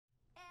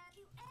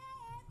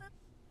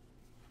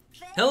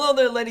Hello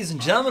there, ladies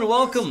and gentlemen.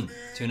 Welcome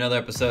to another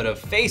episode of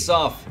Face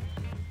Off.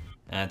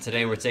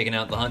 Today we're taking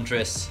out the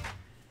Huntress.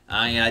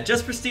 I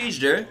just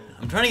prestiged her.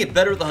 I'm trying to get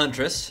better with the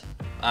Huntress.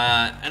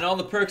 And all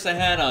the perks I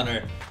had on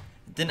her.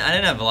 I didn't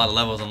have a lot of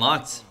levels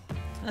unlocked.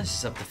 That's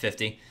just up to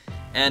 50.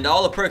 And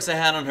all the perks I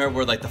had on her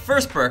were like the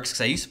first perks,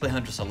 because I used to play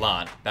Huntress a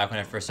lot back when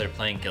I first started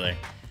playing Killer.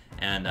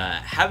 And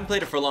haven't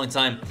played it for a long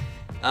time.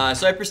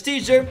 So I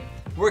prestiged her.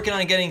 Working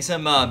on getting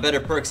some better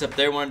perks up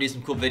there. Want to do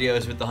some cool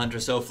videos with the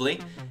Huntress, hopefully.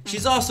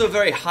 She's also a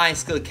very high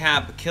skill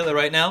cap killer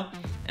right now,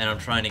 and I'm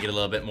trying to get a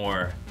little bit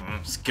more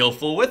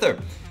skillful with her.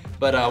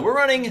 But we're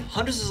running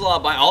Huntress's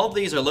Lullaby. All of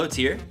these are low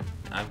tier.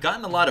 I've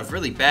gotten a lot of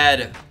really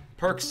bad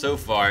perks so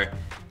far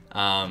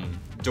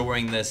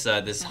during this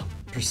this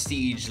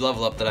prestige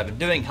level up that I've been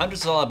doing.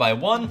 Huntress's Lullaby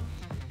 1.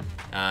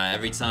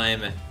 Every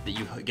time that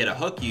you get a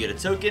hook, you get a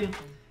token.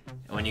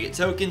 And when you get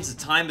tokens,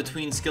 the time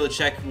between skill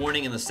check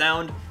warning and the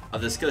sound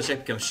of the skill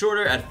check becomes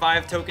shorter. At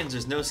 5 tokens,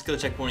 there's no skill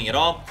check warning at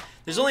all.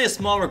 There's only a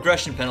small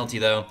regression penalty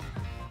though.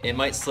 It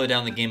might slow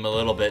down the game a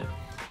little bit,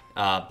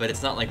 but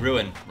it's not like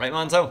Ruin. Right,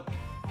 Monzo?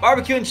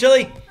 Barbecue and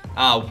chili.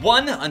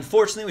 1,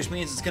 unfortunately, which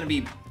means it's gonna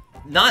be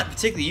not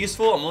particularly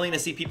useful. I'm only gonna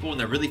see people when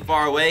they're really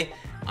far away.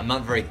 I'm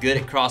not very good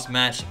at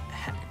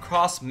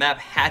cross-map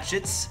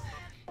hatchets,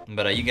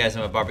 but you guys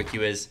know what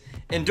barbecue is.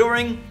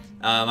 Enduring.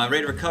 My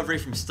rate of recovery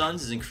from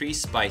stuns is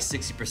increased by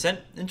 60%.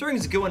 Enduring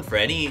is a good one for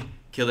any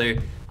killer.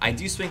 I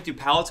do swing through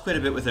pallets quite a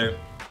bit with her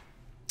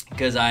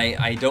because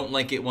I don't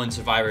like it when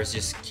survivors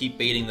just keep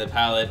baiting the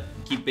pallet,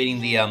 keep baiting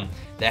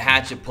the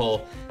hatchet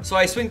pull. So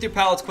I swing through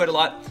pallets quite a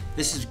lot.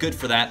 This is good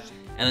for that.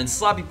 And then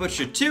Sloppy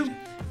Butcher 2.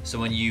 So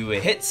when you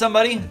hit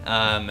somebody,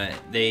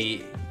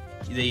 they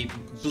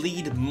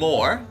bleed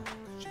more,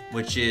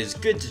 which is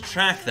good to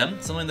track them.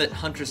 Something that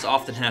Huntress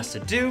often has to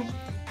do.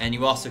 And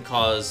you also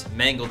cause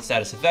Mangled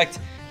status effect,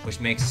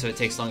 which makes it so it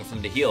takes longer for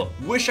them to heal.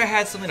 Wish I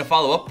had something to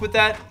follow up with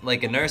that,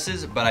 like a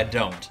Nurse's, but I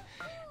don't.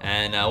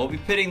 And we'll be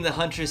pitting the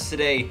Huntress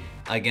today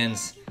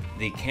against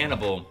the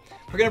Cannibal.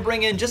 We're gonna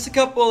bring in just a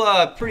couple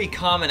pretty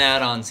common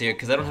add-ons here,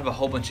 because I don't have a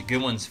whole bunch of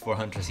good ones for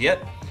Huntress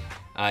yet.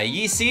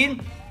 Yi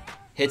Seed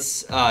hit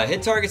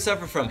targets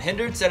suffer from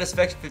hindered status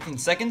effect for 15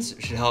 seconds.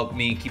 Should help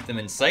me keep them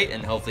in sight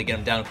and hopefully get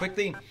them down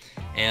quickly.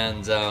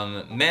 And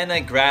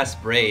Mana Grass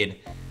Braid.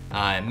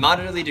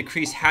 Moderately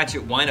decrease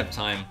hatchet windup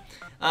time.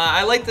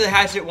 I like the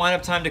hatchet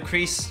windup time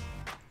decrease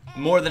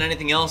more than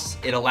anything else.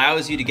 It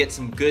allows you to get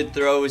some good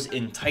throws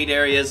in tight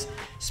areas,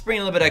 spring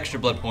a little bit extra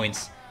blood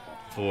points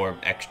for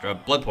extra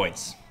blood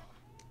points.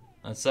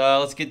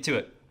 Let's get to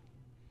it.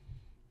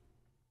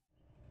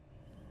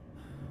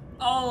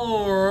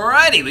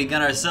 Alrighty, we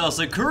got ourselves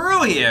a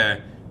crew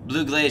here.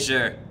 Blue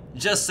Glacier,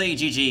 Just Say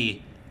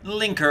GG,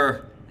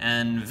 Linker,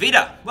 and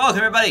Vita. Welcome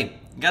everybody.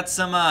 Got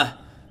some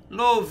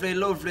lovely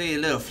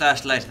little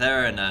flashlight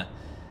there and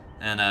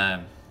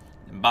a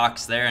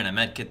box there and a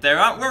med kit there.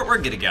 We're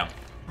good to go.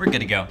 We're good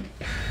to go.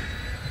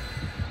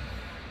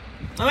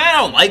 I mean, I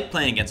don't like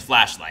playing against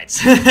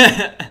flashlights.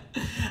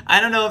 I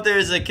don't know if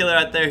there's a killer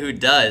out there who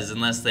does,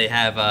 unless they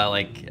have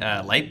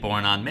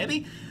Lightborn on,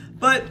 maybe.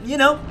 But you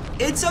know,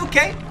 it's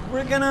okay.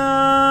 We're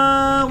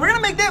gonna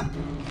make do.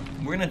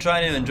 We're gonna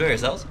try to enjoy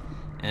ourselves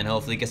and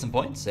hopefully get some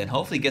points and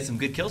hopefully get some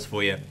good kills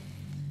for you.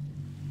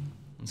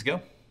 Let's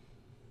go.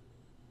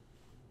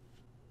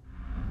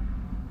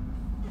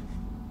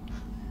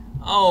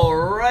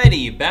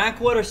 Alrighty,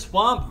 Backwater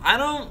Swamp. I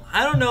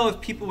don't know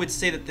if people would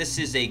say that this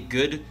is a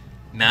good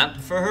map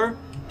for her.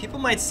 People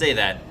might say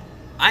that.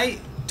 I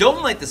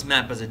don't like this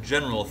map as a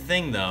general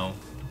thing though.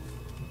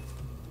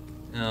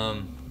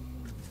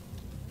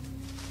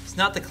 It's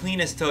not the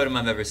cleanest totem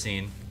I've ever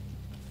seen.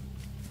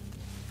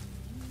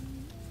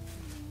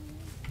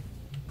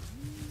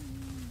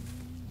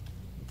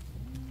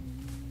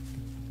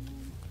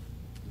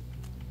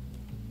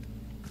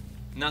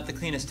 Not the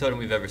cleanest totem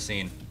we've ever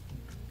seen.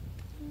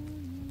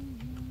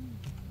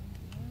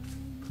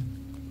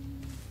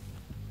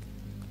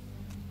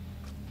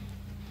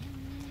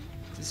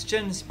 This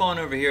gen spawn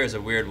over here is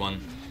a weird one.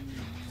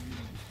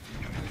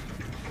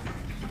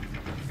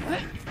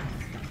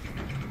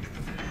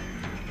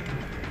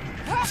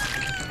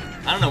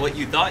 I don't know what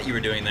you thought you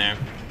were doing there.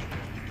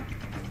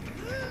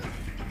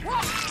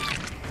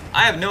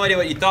 I have no idea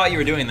what you thought you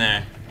were doing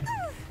there.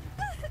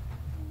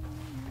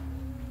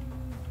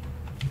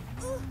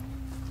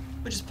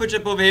 We'll just push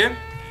up over here.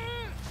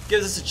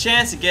 Gives us a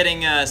chance of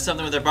getting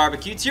something with our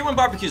barbecue. Tier 1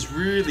 barbecue is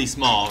really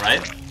small,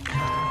 right?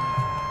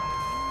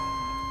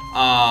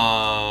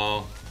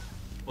 Oh,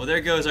 well there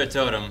goes our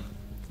totem.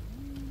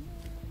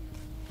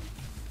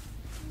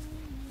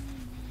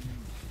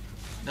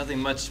 Nothing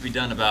much to be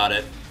done about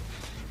it.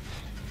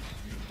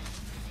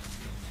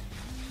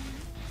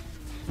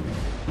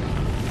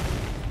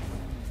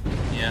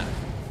 Yeah,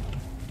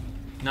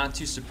 not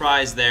too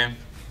surprised there.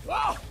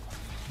 Wow.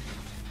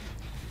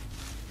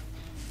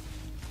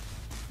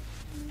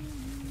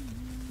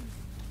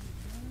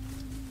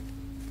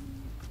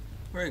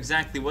 Where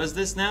exactly was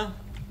this now?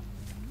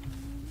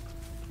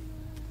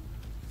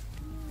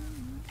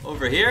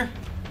 Over here?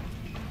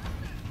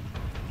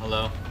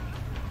 Hello.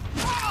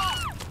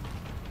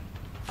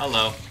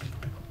 Hello.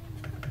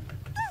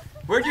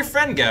 Where'd your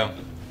friend go?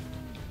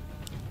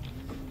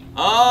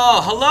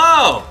 Oh,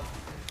 hello!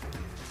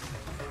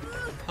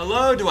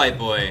 Hello, Dwight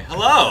boy.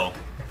 Hello!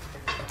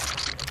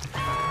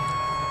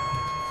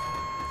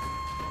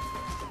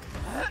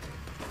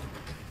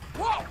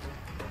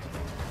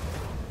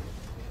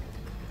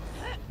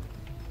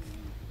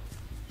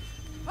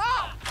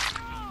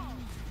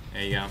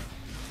 There you go.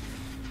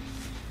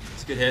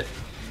 It's a good hit.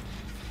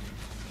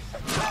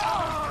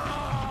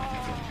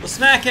 We'll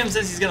smack him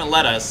since he's gonna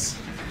let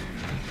us.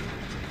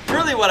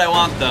 Really what I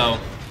want, though,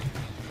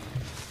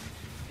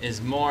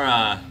 is more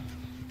of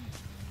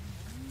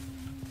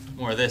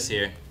this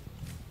here.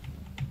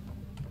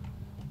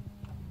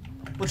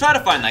 We'll try to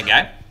find that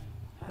guy.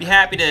 Be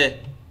happy to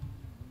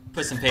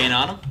put some paint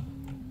on him.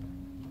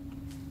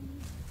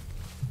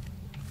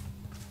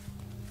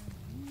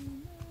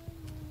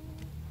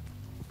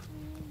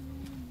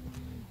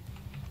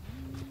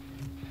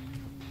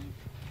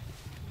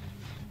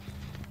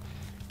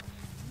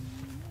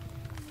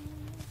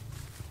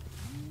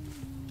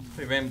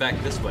 We ran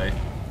back this way.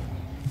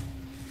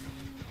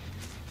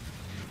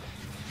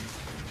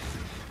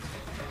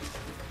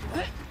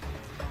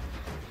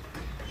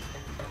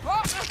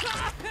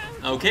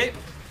 Okay.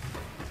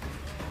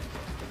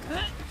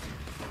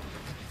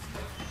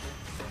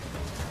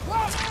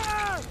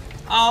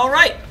 All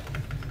right.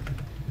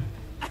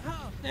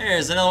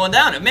 There's another one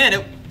down. Man,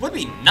 it would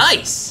be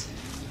nice.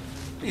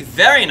 It'd be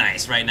very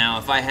nice right now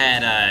if I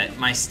had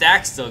my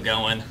stack still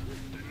going.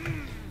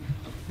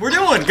 We're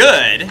doing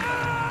good.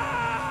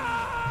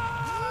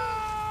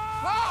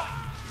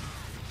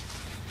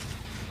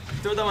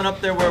 Throw that one up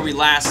there where we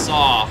last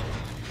saw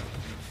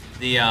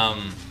the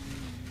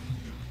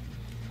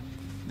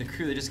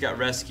crew that just got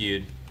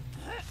rescued.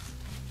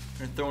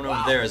 We're throwing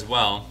over there as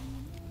well.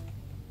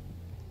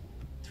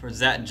 Towards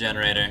that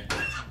generator.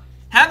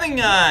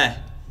 Having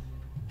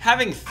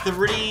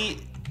 3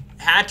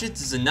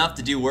 hatchets is enough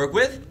to do work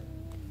with.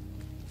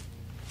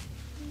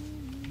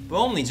 But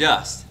only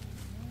just.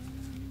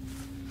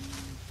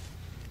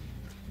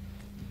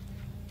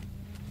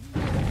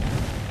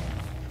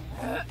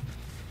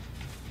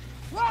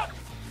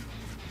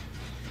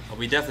 Oh,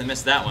 we definitely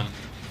missed that one.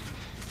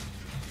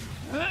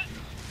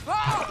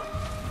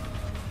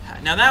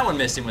 Now that one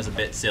missing was a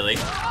bit silly.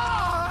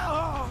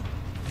 That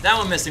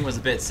one missing was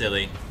a bit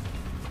silly.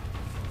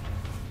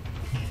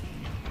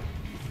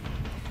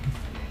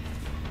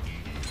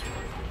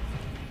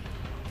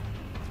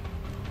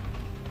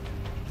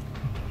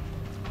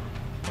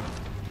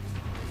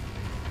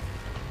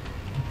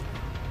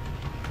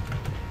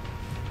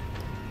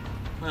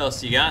 What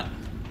else you got?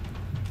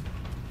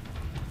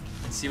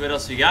 Let's see what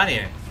else we got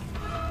here.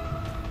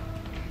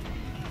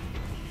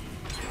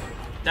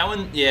 That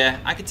one, yeah,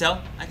 I could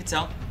tell. I could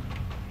tell.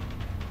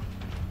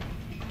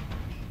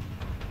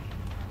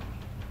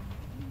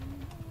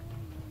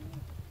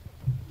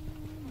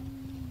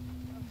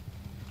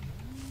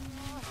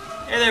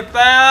 Hey there,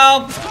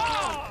 pal!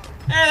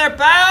 Hey there,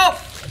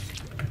 pal!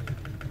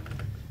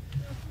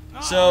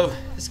 So,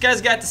 this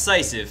guy's got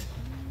decisive.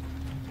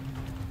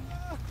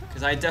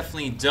 Because I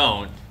definitely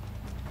don't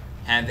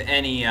have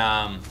any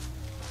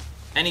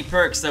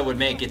perks that would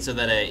make it so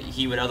that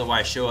he would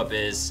otherwise show up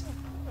as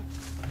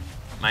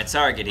my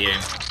target here.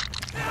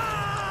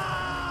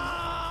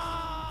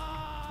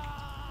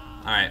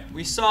 Alright,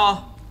 we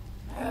saw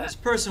this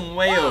person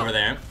way over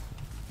there.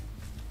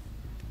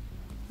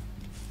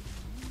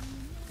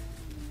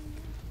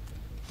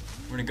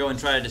 We're gonna go and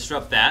try to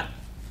disrupt that.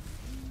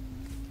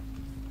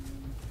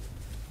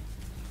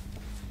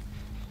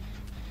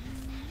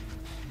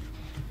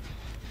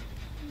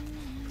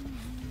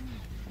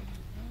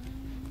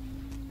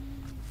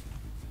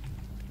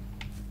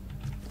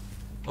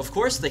 Of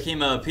course, they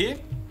came up here,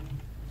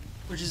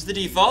 which is the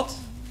default.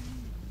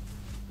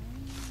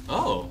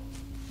 Oh.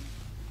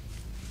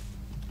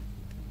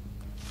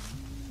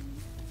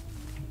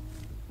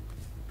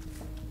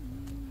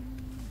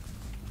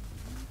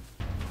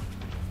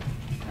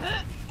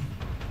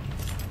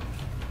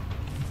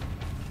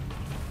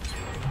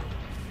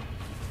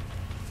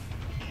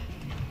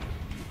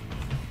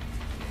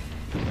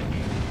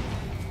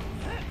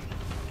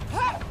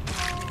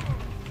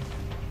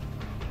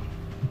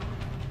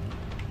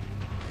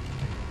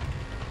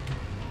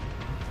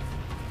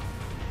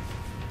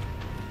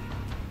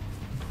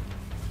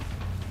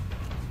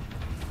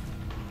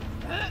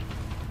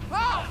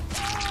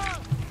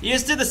 You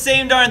just did the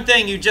same darn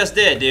thing you just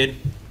did, dude.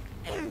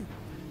 You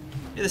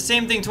did the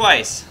same thing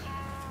twice.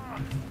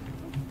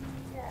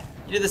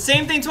 You did the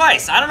same thing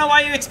twice. I don't know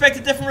why you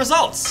expected different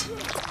results.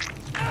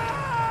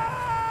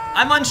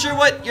 I'm unsure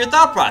what your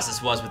thought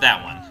process was with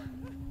that one.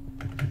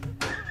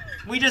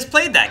 We just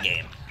played that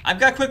game. I've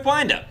got quick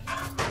wind-up.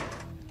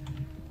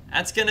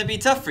 That's gonna be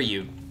tough for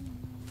you.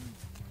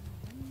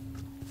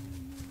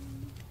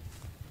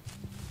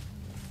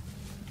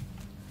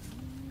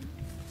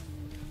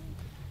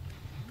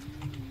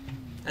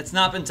 That's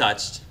not been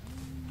touched.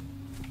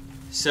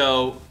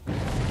 So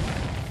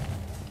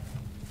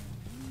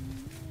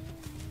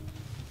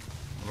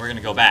we're gonna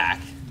go back.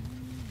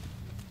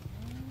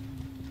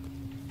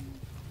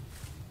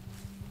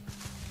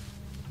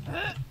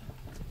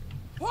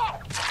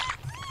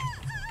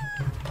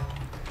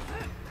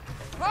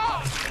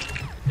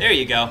 There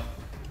you go.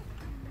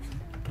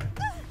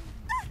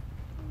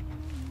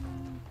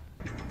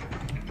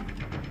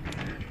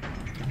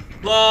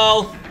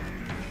 LOL.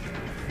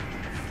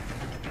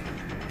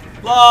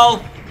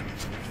 LOL.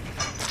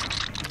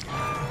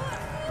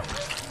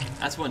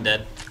 That's one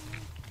dead.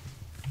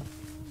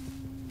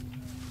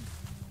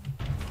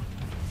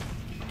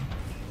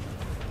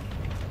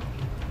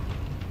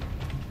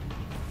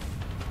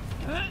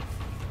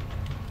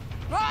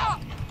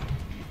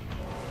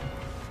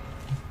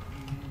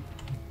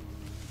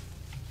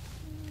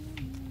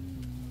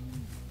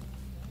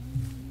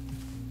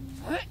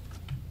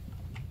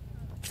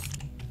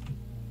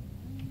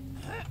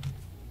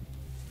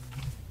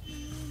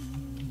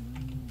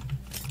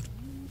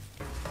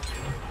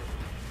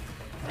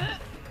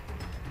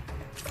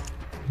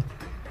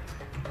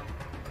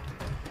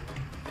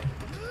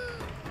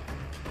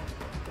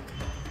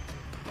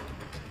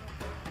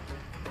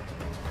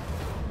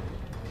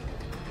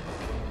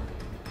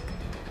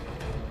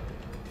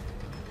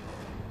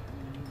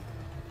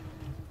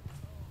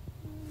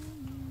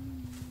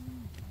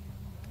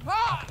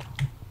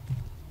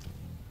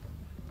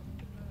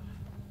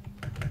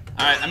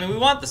 Alright, I mean, we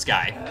want this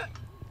guy.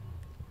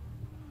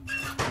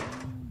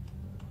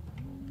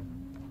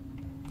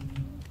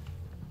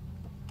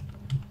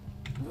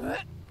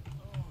 Alright,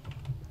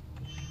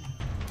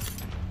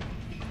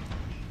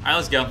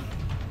 let's go.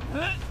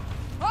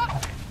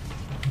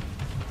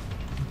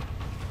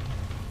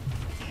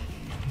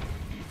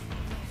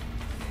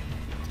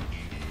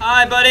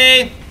 Hi,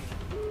 buddy!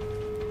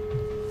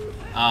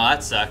 Oh,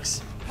 that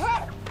sucks.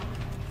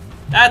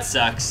 That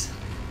sucks.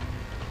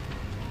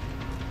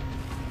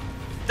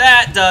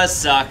 That does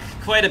suck.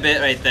 Quite a bit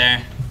right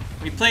there.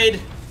 We played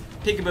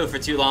peekaboo for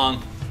too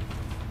long.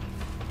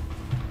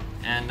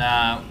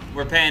 And,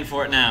 we're paying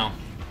for it now.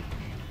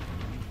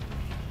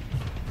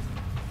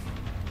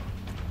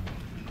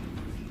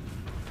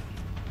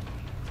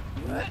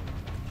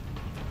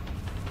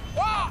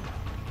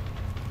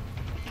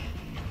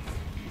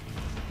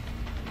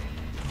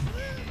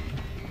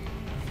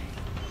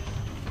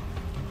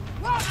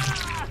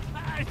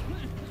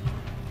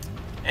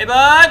 Hey,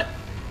 bud!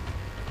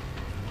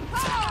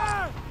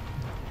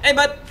 Hey,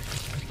 bud!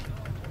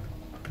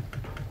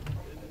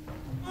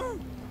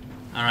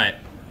 Alright.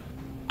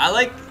 I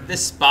like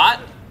this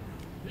spot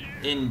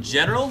in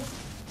general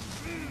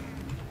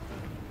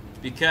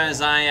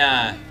because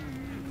I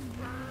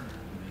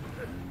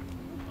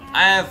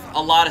have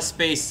a lot of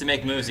space to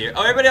make moves here.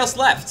 Oh, everybody else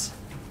left.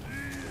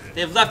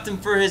 They've left him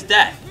for his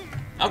death.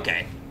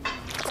 Okay.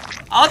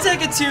 I'll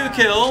take a 2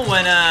 kill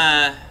when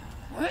I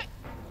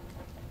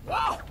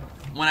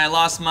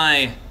lost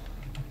my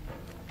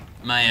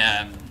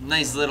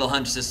nice little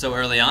Huntress so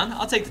early on.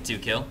 I'll take the 2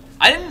 kill.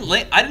 I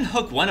didn't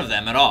hook one of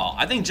them at all.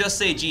 I think just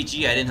say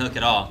GG, I didn't hook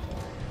at all.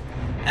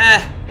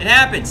 It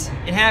happens.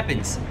 It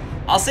happens.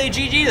 I'll say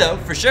GG though,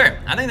 for sure.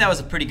 I think that was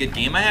a pretty good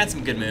game. I had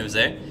some good moves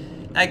there.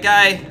 That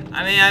guy,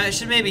 I mean, I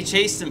should maybe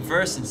chase him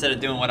first instead of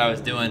doing what I was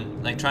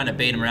doing, like trying to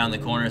bait him around the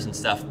corners and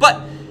stuff.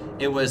 But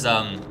it was,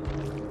 I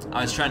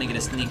was trying to get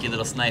a sneaky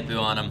little sniper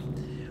on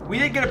him. We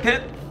did get a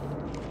pip.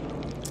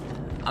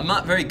 I'm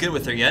not very good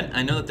with her yet.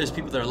 I know that there's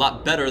people that are a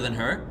lot better than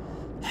her.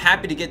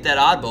 Happy to get that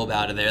odd bulb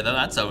out of there, though.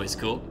 That's always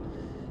cool.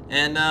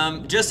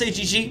 And just say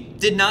GG.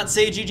 Did not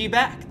say GG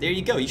back. There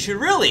you go. You should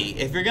really,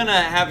 if you're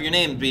gonna have your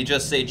name be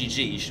just say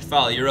GG, you should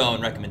follow your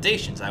own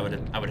recommendations. I would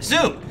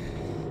assume.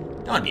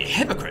 Don't want to be a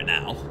hypocrite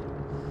now.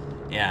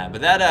 Yeah,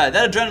 but that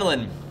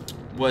adrenaline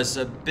was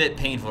a bit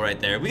painful right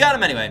there. We got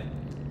him anyway.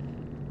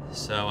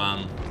 So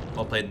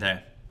well played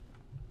there.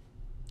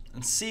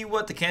 Let's see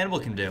what the Cannibal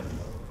can do.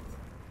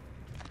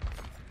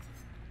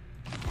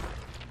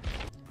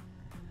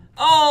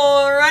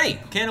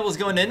 Alrighty, Cannibal's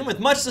going in with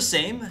much the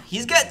same.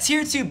 He's got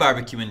tier 2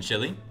 barbecue and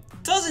chili.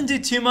 Doesn't do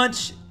too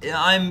much.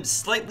 I'm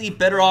slightly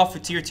better off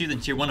with tier 2 than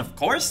tier 1, of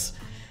course.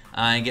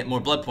 I get more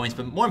blood points,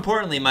 but more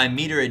importantly, my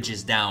meterage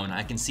is down.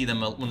 I can see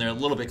them when they're a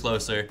little bit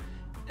closer.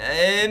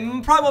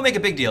 Probably won't make a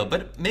big deal,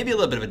 but maybe a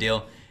little bit of a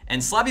deal.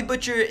 And Sloppy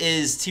Butcher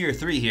is tier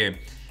 3 here,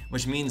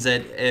 which means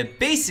that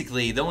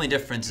basically the only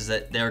difference is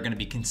that they're going to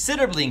be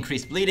considerably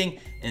increased bleeding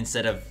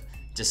instead of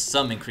just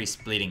some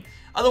increased bleeding.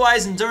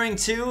 Otherwise, Enduring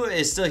 2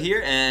 is still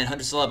here, and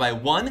Huntress Lullaby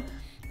 1.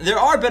 There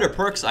are better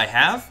perks I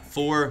have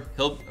for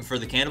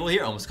the Cannibal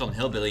here. I almost called him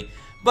Hillbilly.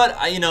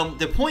 But, you know,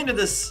 the point of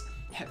this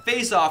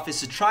face-off is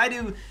to try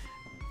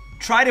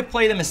to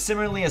play them as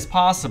similarly as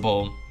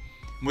possible,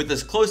 with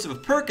as close of a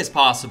perk as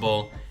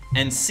possible,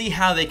 and see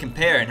how they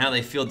compare and how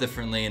they feel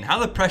differently and how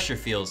the pressure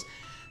feels.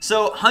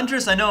 So,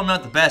 Huntress, I know I'm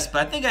not the best,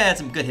 but I think I had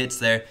some good hits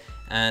there.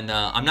 And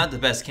I'm not the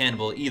best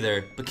Cannibal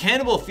either. But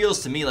Cannibal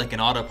feels to me like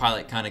an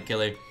autopilot kind of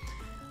killer.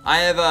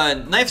 I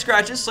have knife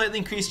scratches, slightly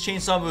increased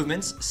chainsaw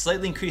movements,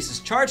 slightly increases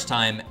charge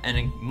time, and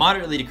it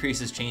moderately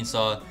decreases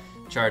chainsaw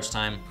charge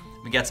time.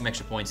 We got some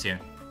extra points here.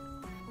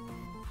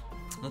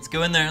 Let's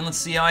go in there and let's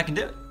see how I can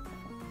do it.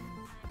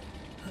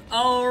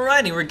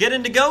 Alrighty, we're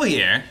getting to go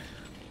here.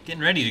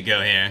 Getting ready to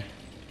go here.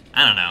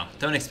 I don't know.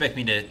 Don't expect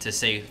me to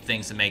say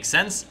things that make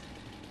sense.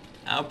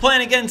 We're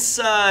playing against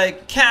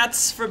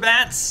cats for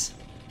bats.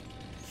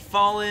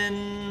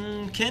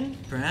 fallen kin,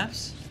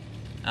 perhaps.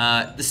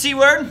 The C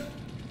word,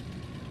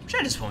 which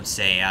I just won't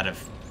say out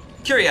of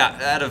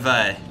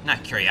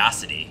not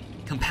curiosity,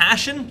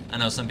 compassion. I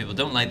know some people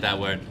don't like that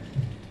word.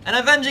 An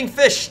avenging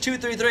fish,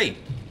 233.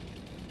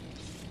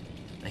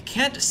 I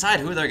can't decide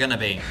who they're gonna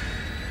be.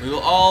 We will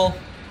all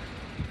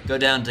go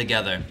down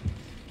together.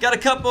 Got a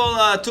couple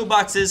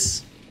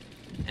toolboxes,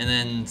 and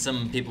then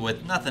some people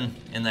with nothing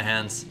in their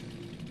hands.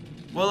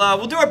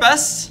 We'll do our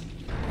best.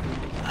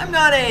 I'm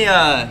not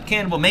a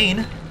cannibal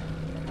main.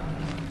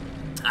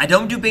 I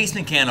don't do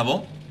basement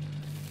cannibal.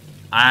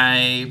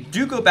 I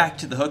do go back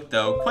to the hook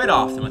though quite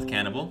often with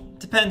cannibal.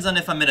 Depends on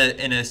if I'm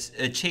in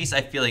a chase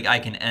I feel like I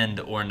can end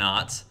or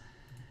not.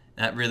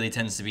 That really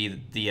tends to be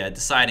the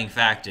deciding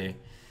factor.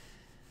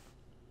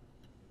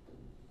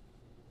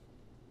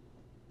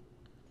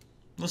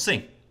 We'll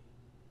see.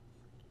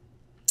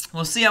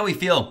 We'll see how we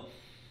feel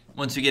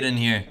once we get in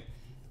here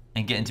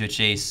and get into a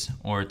chase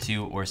or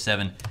 2 or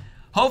 7.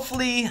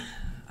 Hopefully,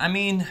 I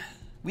mean,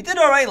 we did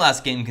alright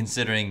last game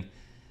considering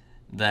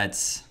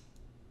that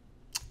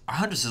our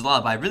Huntress's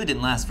lullaby really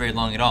didn't last very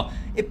long at all.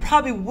 It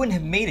probably wouldn't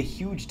have made a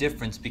huge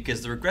difference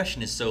because the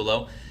regression is so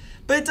low.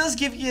 But it does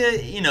give you,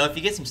 you know, if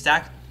you get some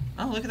stack...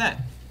 Oh, look at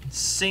that.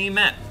 Same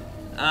map.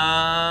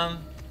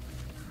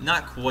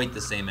 Not quite the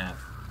same map.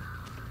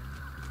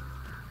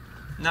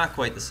 Not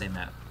quite the same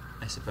map,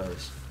 I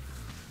suppose.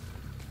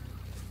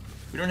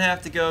 We don't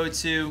have to go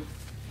to...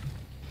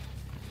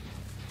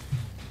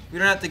 We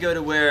don't have to go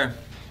to where...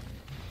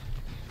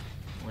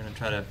 We're gonna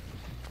try to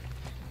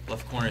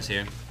bluff corners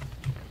here.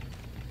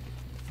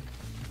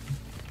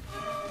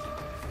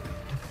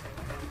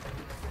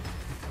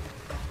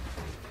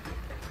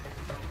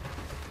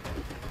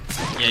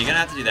 Yeah, you're gonna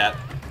have to do that.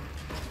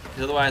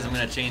 Because otherwise I'm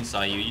gonna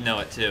chainsaw you. You know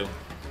it too.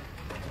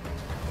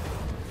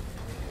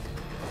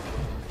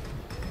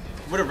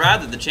 Would have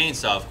rather the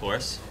chainsaw, of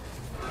course.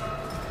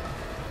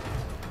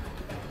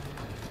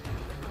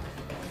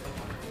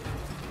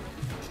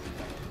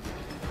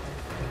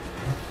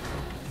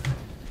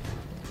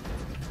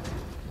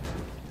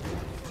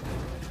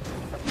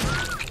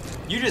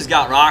 You just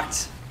got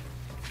rocked.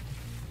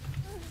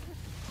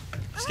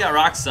 Just got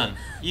rocked, son.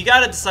 You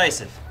got a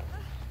decisive.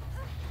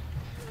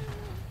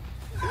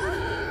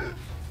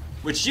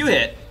 Which you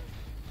hit.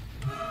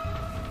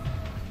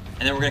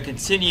 And then we're gonna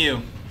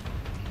continue.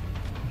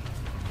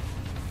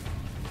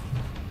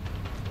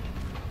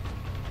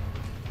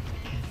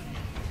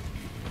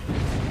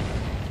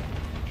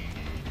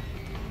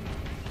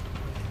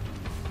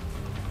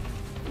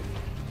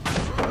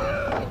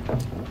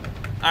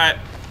 Alright.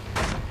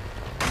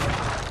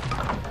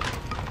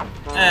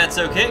 That's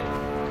okay.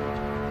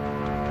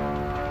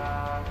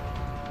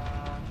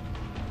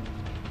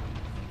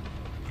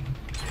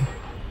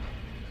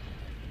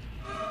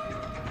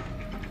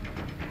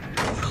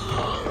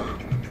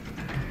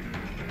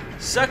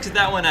 Sucks that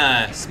that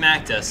one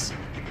smacked us.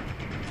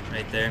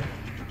 Right there.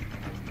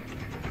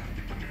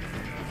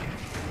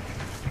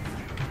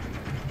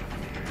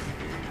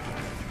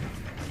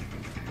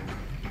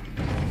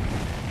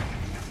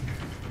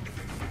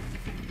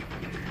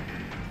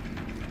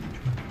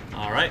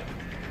 Alright.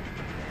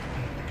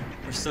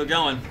 We're still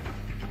going.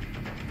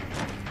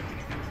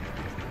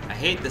 I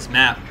hate this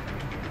map.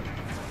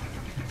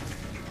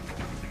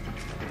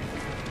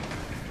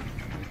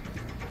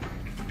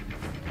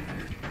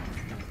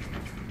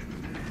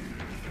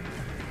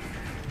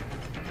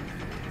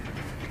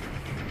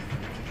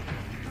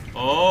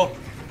 Oh.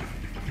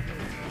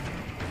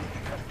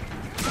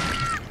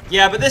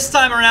 Yeah, but this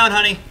time around,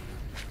 honey,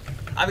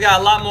 I've got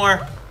a lot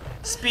more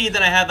speed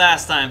than I had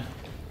last time.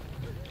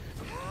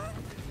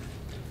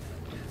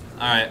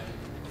 Alright.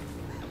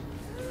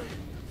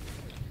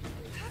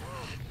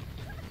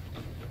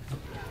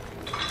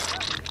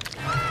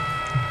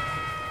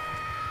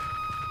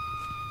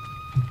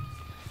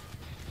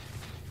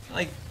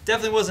 Like,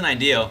 definitely wasn't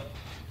ideal.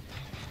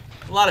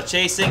 A lot of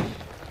chasing.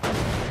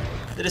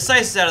 The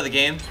decisive's out of the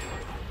game.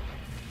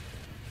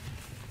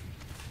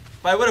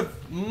 But I would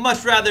have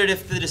much rather it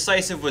if the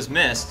decisive was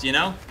missed, you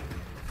know?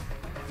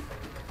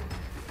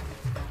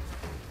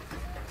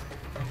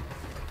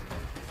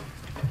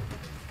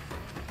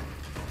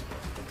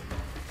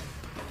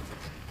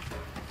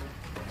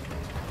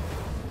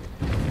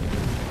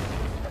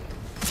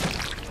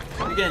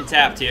 We're getting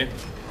tapped here.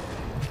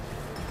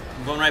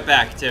 I'm going right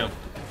back, too.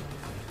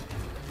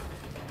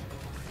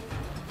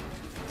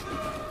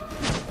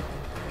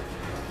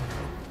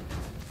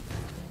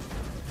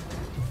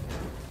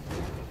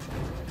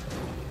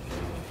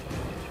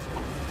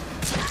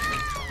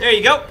 There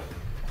you go.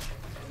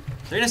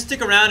 They're gonna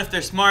stick around if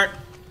they're smart.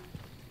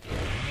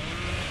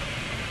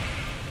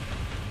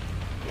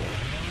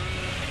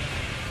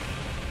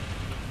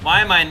 Why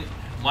am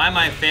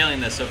I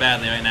failing this so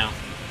badly right now?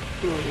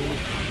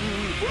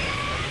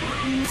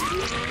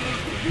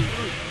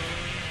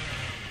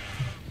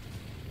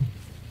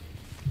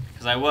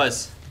 Because I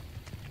was.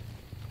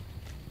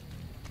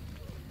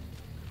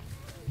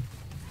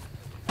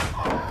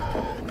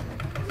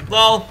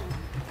 Lol.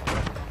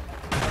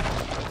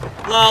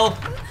 Lol.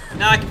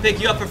 Now I can pick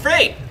you up for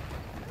free.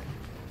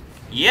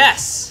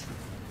 Yes!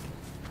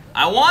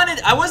 I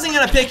wasn't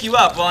gonna pick you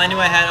up while I knew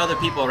I had other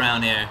people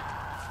around here.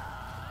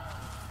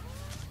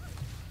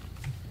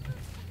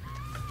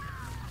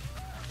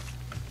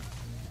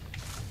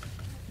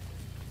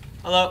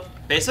 Hello,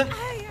 basement?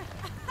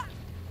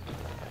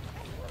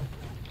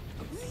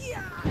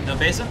 No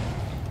basement?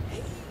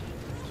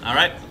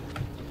 Alright.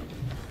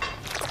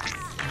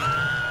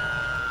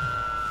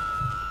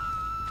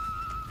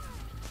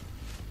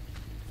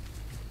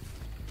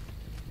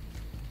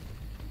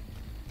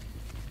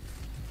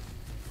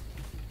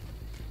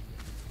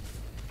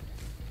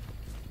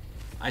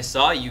 I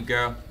saw you,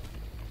 girl.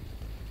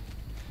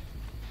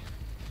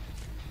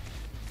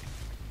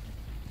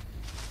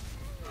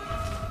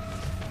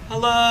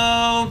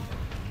 Hello?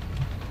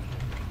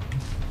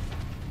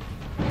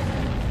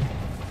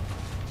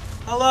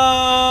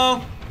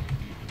 Hello?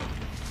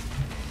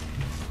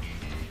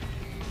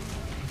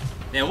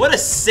 Man, what a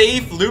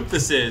safe loop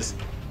this is.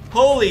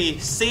 Holy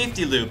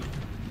safety loop.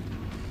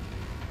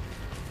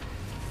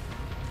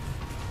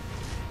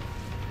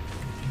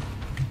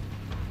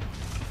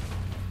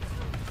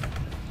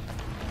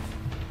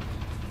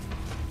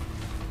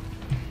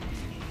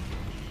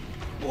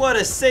 What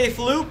a safe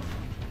loop.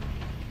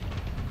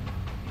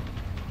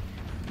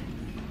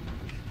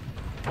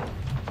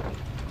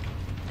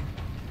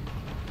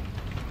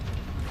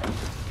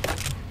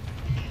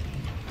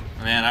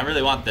 Man, I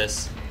really want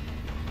this.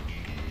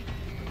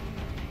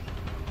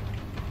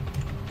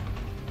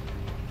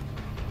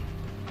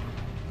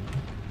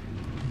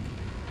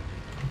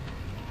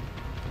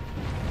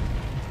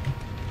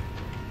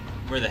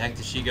 Where the heck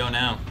did she go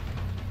now?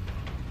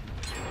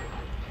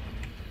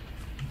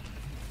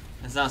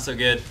 That's not so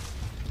good.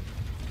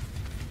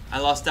 I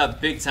lost out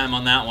big time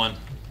on that one.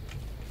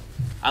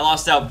 I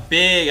lost out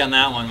big on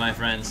that one, my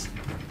friends.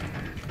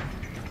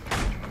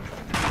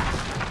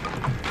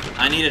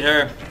 I needed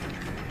her.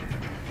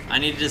 I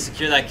needed to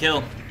secure that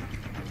kill.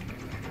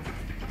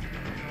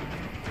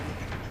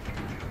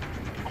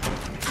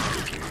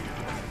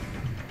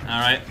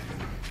 Alright.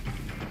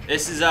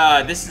 This is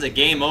a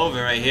game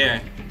over right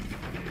here.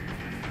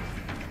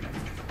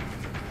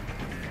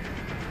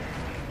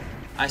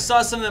 I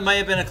saw something that might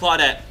have been a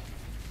Claudette.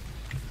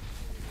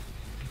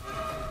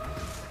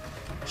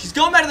 She's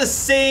going back to the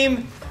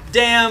same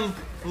damn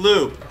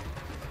loop.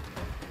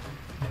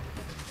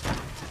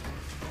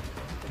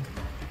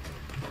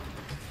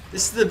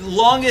 This is the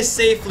longest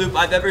safe loop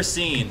I've ever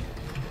seen.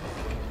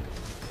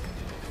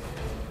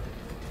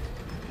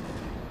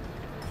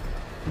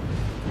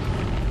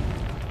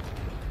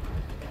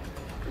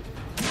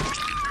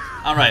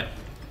 All right.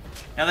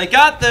 Now they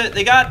got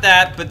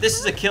that, but this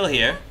is a kill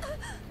here.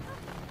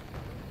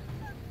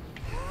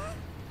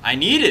 I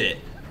needed it.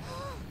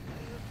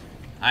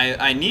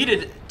 I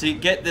needed to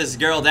get this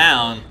girl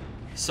down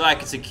so I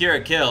could secure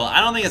a kill.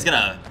 I don't think it's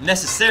gonna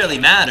necessarily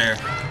matter.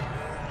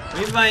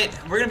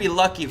 We're gonna be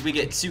lucky if we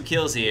get 2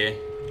 kills here.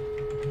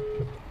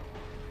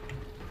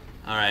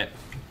 Alright.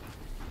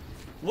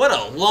 What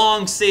a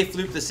long safe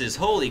loop this is.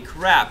 Holy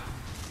crap.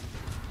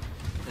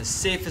 The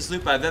safest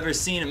loop I've ever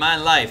seen in my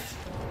life.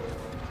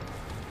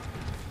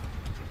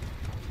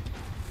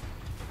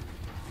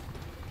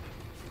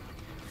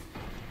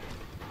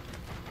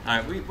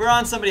 Alright, we're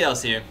on somebody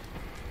else here.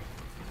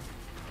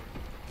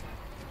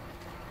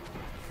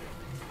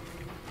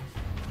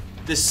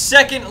 The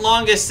second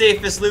longest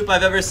safest loop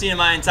I've ever seen in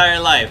my entire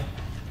life.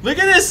 Look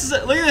at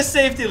this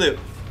safety loop.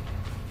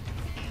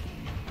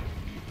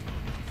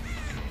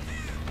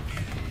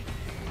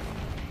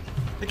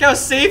 Look how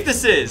safe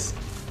this is.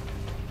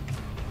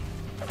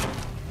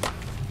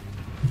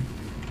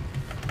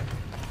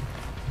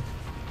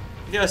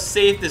 Look how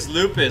safe this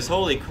loop is.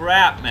 Holy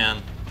crap,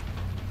 man.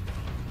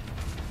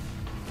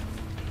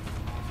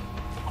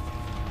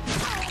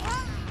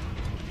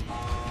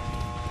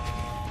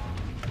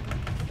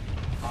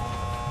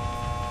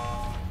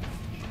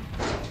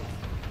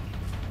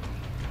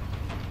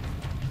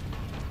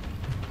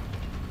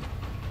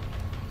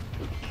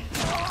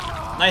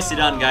 Nicely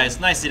done, guys.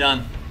 Nicely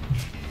done.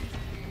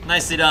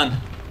 Nicely done.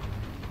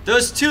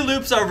 Those 2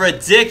 loops are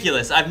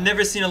ridiculous. I've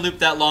never seen a loop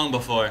that long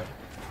before.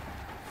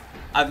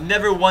 I've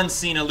never once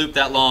seen a loop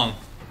that long.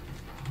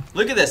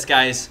 Look at this,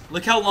 guys.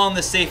 Look how long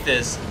this safe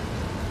is.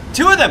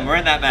 2 of them were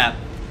in that map.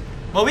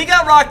 Well, we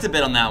got rocked a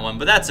bit on that one,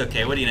 but that's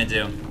okay. What are you gonna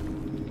do?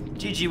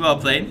 GG, well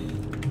played.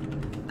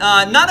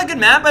 Not a good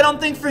map, I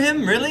don't think, for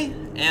him, really.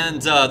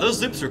 And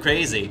those loops were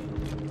crazy.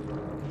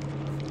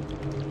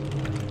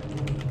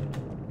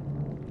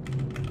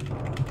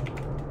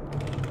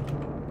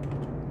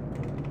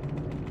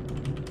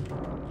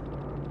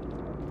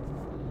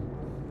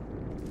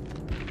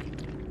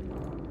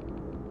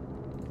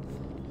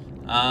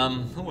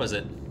 Who was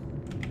it?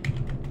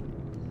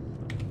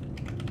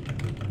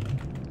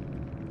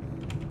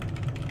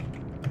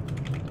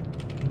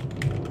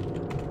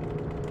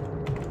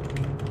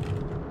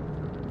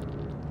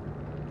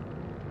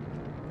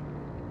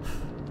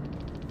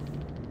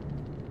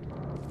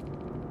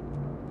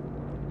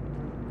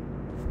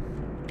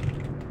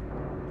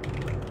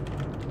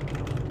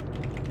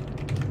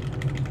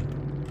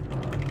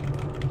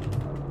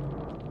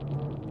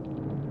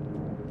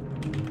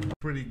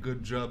 pretty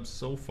good job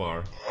so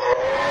far.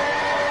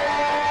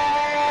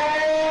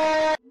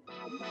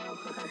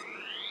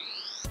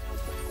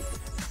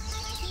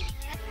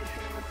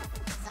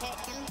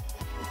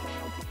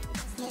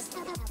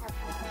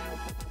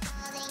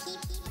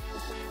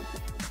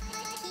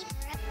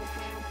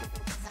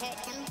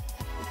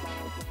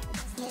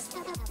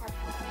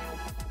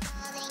 Yes.